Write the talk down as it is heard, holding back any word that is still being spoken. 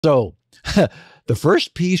So the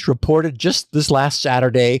first piece reported just this last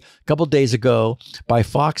Saturday, a couple days ago, by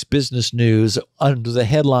Fox Business News under the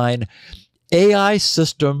headline, AI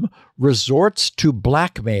system resorts to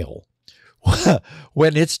blackmail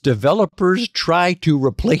when its developers try to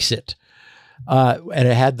replace it. And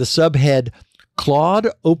it had the subhead, Claude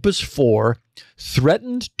Opus-4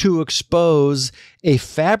 threatened to expose a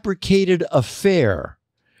fabricated affair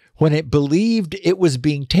when it believed it was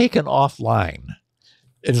being taken offline.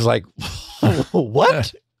 It's like,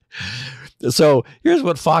 what? So here's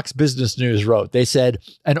what Fox Business News wrote. They said,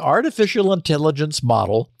 an artificial intelligence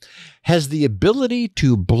model has the ability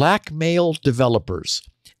to blackmail developers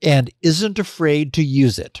and isn't afraid to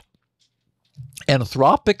use it.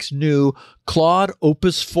 Anthropic's new Claude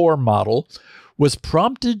Opus-4 model was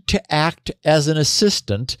prompted to act as an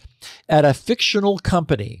assistant at a fictional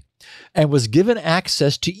company and was given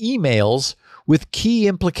access to emails with key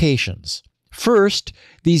implications. First,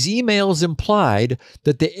 these emails implied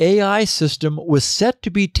that the AI system was set to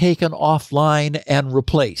be taken offline and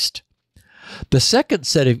replaced. The second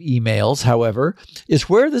set of emails, however, is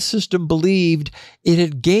where the system believed it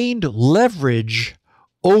had gained leverage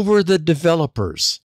over the developers.